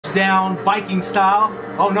down Viking style.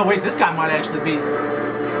 Oh no, wait, this guy might actually be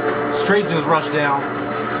straight just rush down.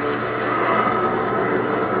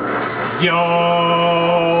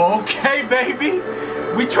 Yo, okay baby,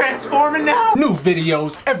 we transforming now. New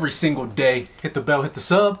videos every single day. Hit the bell, hit the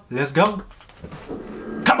sub, let's go.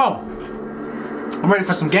 Come on, I'm ready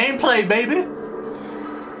for some gameplay, baby.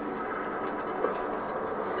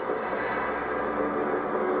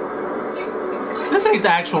 This ain't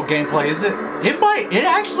the actual gameplay, is it? It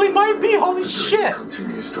actually might be, holy shit.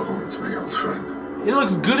 Continues to haunt me, old friend. It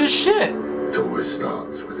looks good as shit. It always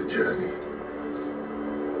starts with a journey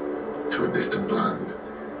to a distant land.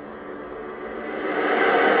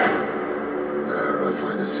 There I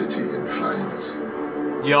find a city in flames.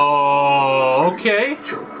 Yo, okay.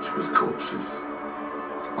 Choked with corpses.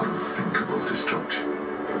 Unthinkable destruction.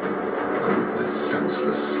 I witness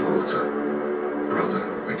senseless slaughter. Brother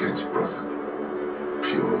against brother.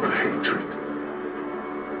 Pure hatred.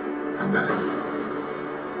 And then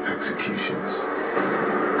executions.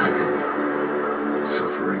 Agony.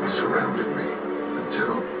 Suffering surrounded me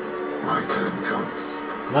until my turn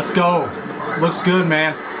comes. Let's go. Looks good,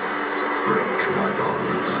 man. Break my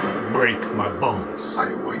bones. Break my bones. I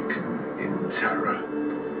awaken in terror.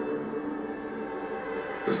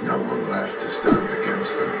 There's no one left to stand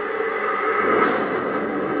against them.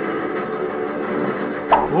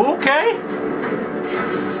 Okay.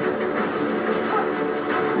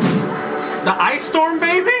 The ice storm,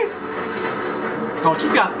 baby? Oh,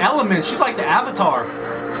 she's got elements. She's like the Avatar.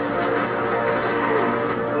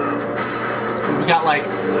 We got like,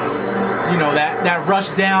 you know, that rush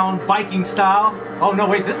down Viking style. Oh no,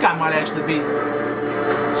 wait, this guy might actually be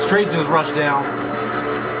straight just rush down.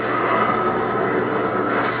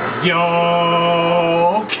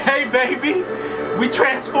 Yo, okay baby. We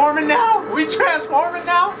transforming now? We transforming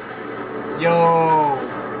now? Yo.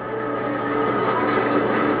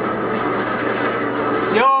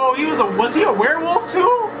 Yo, was he a werewolf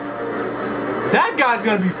too? That guy's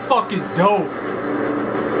gonna be fucking dope.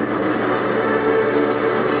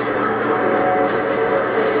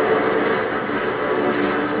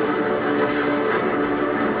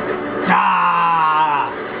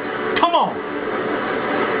 Ah, come on.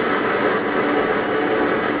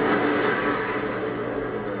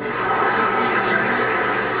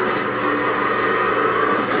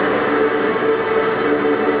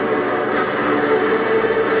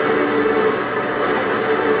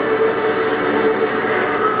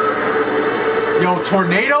 Yo,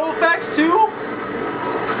 tornado effects too?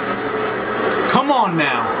 Come on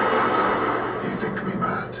now. You think me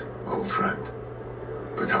mad, old friend,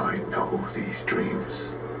 but I know these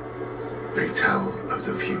dreams. They tell of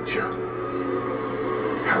the future.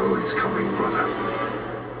 Hell is coming, brother.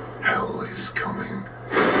 Hell is coming.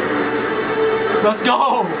 Let's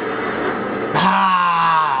go.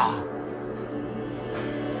 Ah.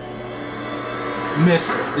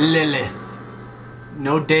 Miss Lilith.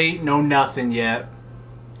 No date, no nothing yet.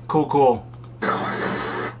 Cool, cool. Alright,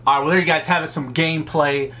 well there you guys have it, some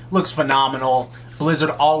gameplay. Looks phenomenal. Blizzard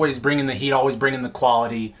always bringing the heat, always bringing the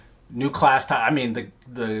quality. New class type, I mean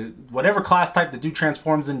the whatever class type the dude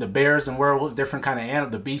transforms into bears and werewolves, different kind of animal,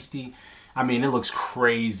 the beastie. I mean, it looks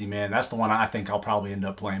crazy, man. That's the one I think I'll probably end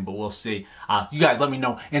up playing, but we'll see. You guys let me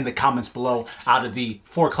know in the comments below, out of the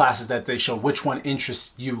 4 classes that they show, which one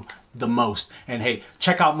interests you the most. And hey,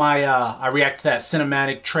 check out my, I react to that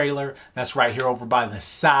cinematic trailer. That's right here over by the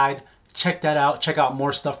side. Check that out. Check out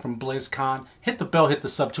more stuff from BlizzCon. Hit the bell, hit the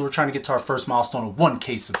sub too. We're trying to get to our first milestone of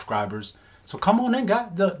 1K subscribers. So come on in,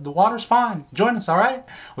 guys. The water's fine. Join us, all right?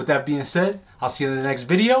 With that being said, I'll see you in the next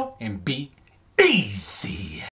video, and be easy.